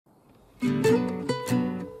So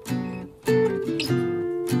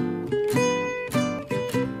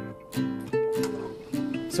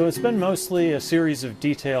it's been mostly a series of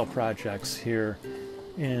detail projects here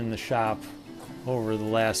in the shop over the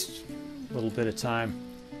last little bit of time.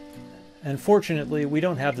 And fortunately, we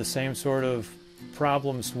don't have the same sort of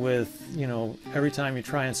problems with, you know, every time you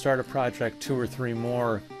try and start a project, 2 or 3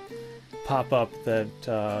 more pop up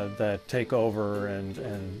that take over,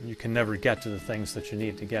 and you can never get to the things that you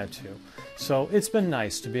need to get to. So it's been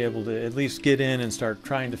nice to be able to at least get in and start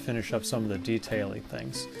trying to finish up some of the detailing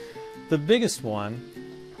things. The biggest one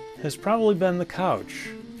has probably been the couch.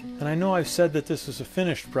 And I know I've said that this is a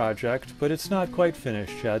finished project, but it's not quite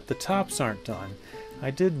finished yet. The tops aren't done.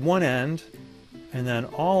 I did one end, and then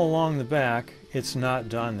all along the back, it's not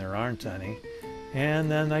done. There aren't any.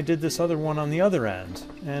 And then I did this other one on the other end,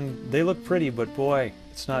 and they look pretty, but boy,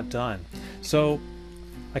 it's not done. So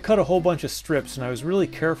I cut a whole bunch of strips, and I was really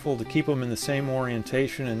careful to keep them in the same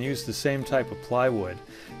orientation and use the same type of plywood,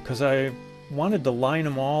 because I wanted to line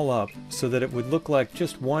them all up so that it would look like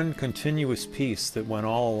just one continuous piece that went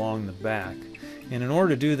all along the back. And in order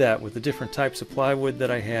to do that with the different types of plywood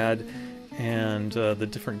that I had and the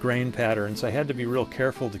different grain patterns, I had to be real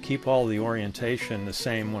careful to keep all the orientation the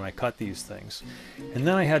same when I cut these things. And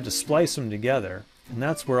then I had to splice them together, and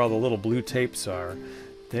that's where all the little blue tapes are.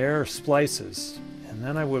 They're splices. And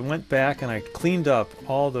then I went back and I cleaned up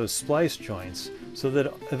all those splice joints so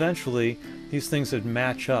that eventually these things would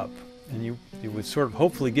match up. And you would sort of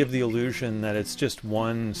hopefully give the illusion that it's just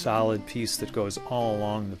one solid piece that goes all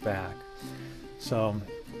along the back. So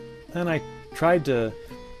then I tried to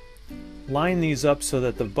line these up so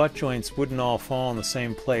that the butt joints wouldn't all fall in the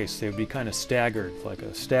same place. They would be kind of staggered, like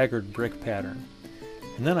a staggered brick pattern.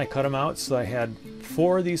 And then I cut them out so I had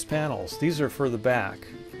 4 of these panels. These are for the back.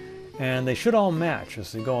 And they should all match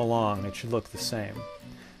as they go along. It should look the same.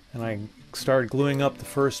 And I started gluing up the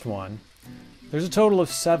first one. There's a total of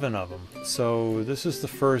 7 of them, so this is the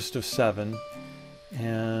first of 7,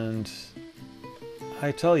 and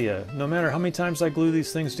I tell you, no matter how many times I glue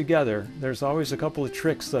these things together, there's always a couple of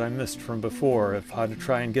tricks that I missed from before of how to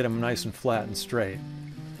try and get them nice and flat and straight.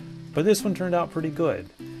 But this one turned out pretty good,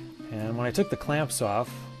 and when I took the clamps off,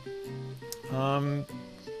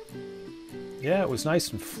 yeah, it was nice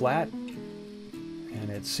and flat, and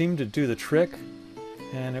it seemed to do the trick,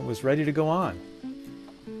 and it was ready to go on.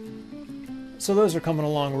 So those are coming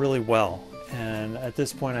along really well, and at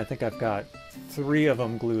this point I think I've got 3 of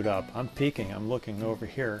them glued up. I'm peeking, I'm looking over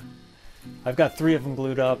here. I've got 3 of them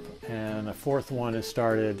glued up, and a 4th one is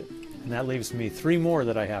started, and that leaves me 3 more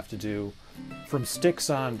that I have to do from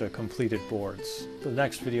sticks on to completed boards. The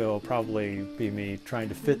next video will probably be me trying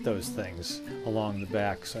to fit those things along the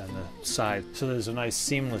backs and the sides, so there's a nice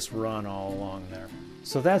seamless run all along there.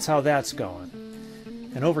 So that's how that's going.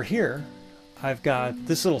 And over here I've got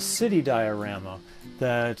this little city diorama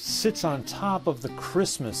that sits on top of the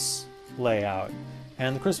Christmas layout.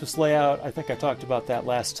 And the Christmas layout, I think I talked about that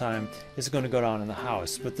last time, is going to go down in the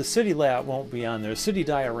house. But the city layout won't be on there. City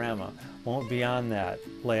diorama won't be on that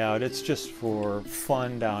layout. It's just for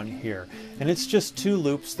fun down here. And it's just 2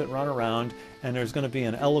 loops that run around, and there's going to be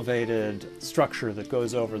an elevated structure that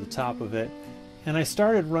goes over the top of it. And I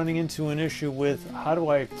started running into an issue with how do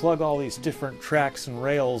I plug all these different tracks and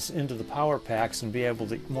rails into the power packs and be able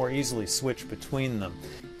to more easily switch between them.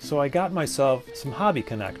 So I got myself some hobby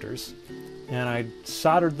connectors, and I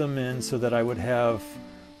soldered them in so that I would have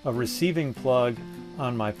a receiving plug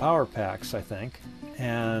on my power packs, I think,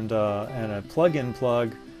 and a plug-in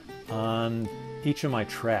plug on each of my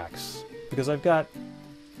tracks, because I've got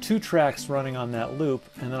 2 tracks running on that loop,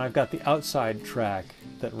 and then I've got the outside track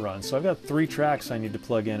that runs. So I've got 3 tracks I need to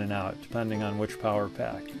plug in and out depending on which power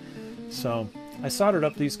pack. So I soldered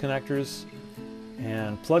up these connectors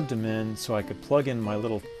and plugged them in so I could plug in my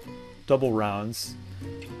little double rounds,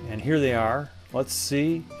 and here they are. Let's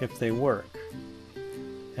see if they work.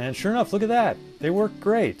 And sure enough, look at that, they work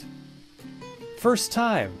great. First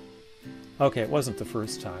time. Okay, it wasn't the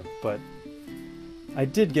first time, but I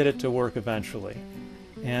did get it to work eventually.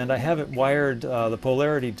 And I have it wired the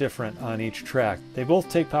polarity different on each track. They both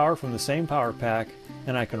take power from the same power pack,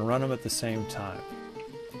 and I can run them at the same time.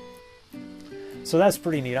 So that's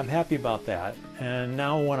pretty neat. I'm happy about that. And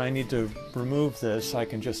now when I need to remove this, I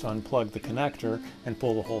can just unplug the connector and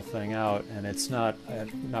pull the whole thing out, and it's not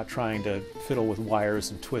trying to fiddle with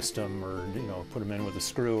wires and twist them, or put them in with a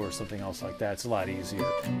screw or something else like that. It's a lot easier.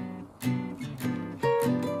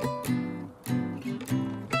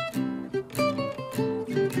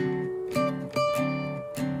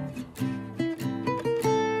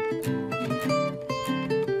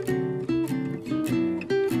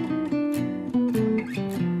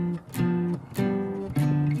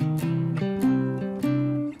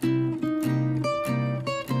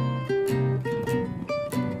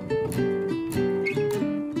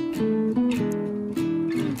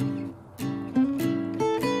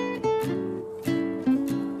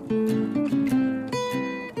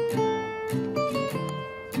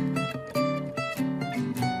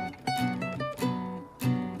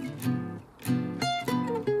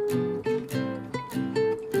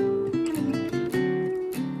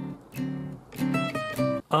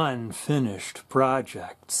 Unfinished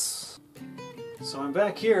projects. So I'm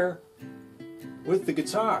back here with the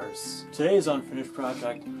guitars. Today's unfinished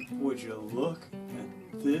project, would you look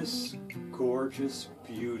at this gorgeous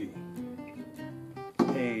beauty?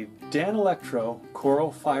 A Danelectro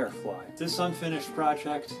Coral Firefly. This unfinished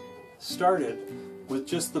project started with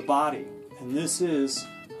just the body, and this is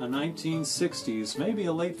a 1960s, maybe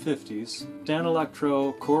a late 50s,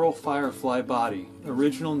 Danelectro Coral Firefly body.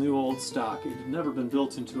 Original new old stock. It had never been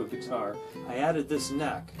built into a guitar. I added this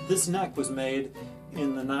neck. This neck was made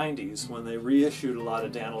in the 90s when they reissued a lot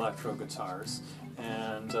of Danelectro guitars,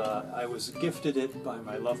 and I was gifted it by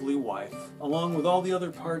my lovely wife, along with all the other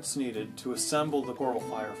parts needed to assemble the Coral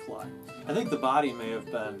Firefly. I think the body may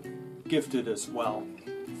have been gifted as well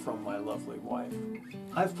from my lovely wife.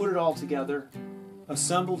 I've put it all together,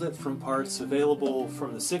 assembled it from parts available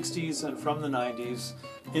from the 60s and from the 90s.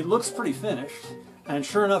 It looks pretty finished, and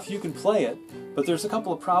sure enough you can play it, but there's a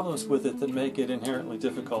couple of problems with it that make it inherently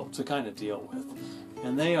difficult to kind of deal with.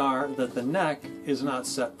 And they are that the neck is not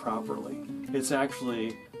set properly. It's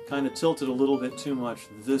actually kind of tilted a little bit too much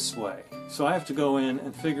this way. So I have to go in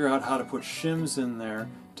and figure out how to put shims in there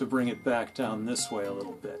to bring it back down this way a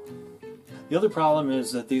little bit. The other problem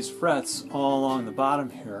is that these frets all along the bottom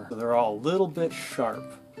here, they're all a little bit sharp.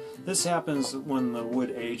 This happens when the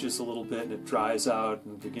wood ages a little bit and it dries out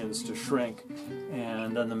and begins to shrink,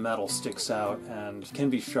 and then the metal sticks out and can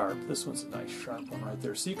be sharp. This one's a nice sharp one right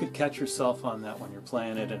there. So you could catch yourself on that when you're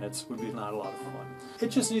playing it, and it would be not a lot of fun. It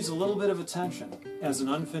just needs a little bit of attention as an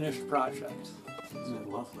unfinished project. Isn't it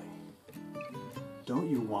lovely? Don't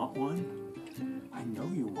you want one? I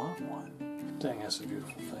know you want one. Dang, that's a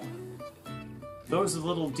beautiful thing. Those are the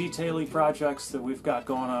little detail-y projects that we've got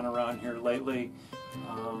going on around here lately.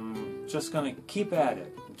 Just going to keep at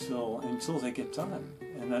it until they get done.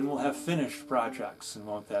 And then we'll have finished projects, and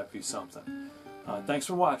won't that be something? Thanks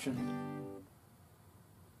for watching.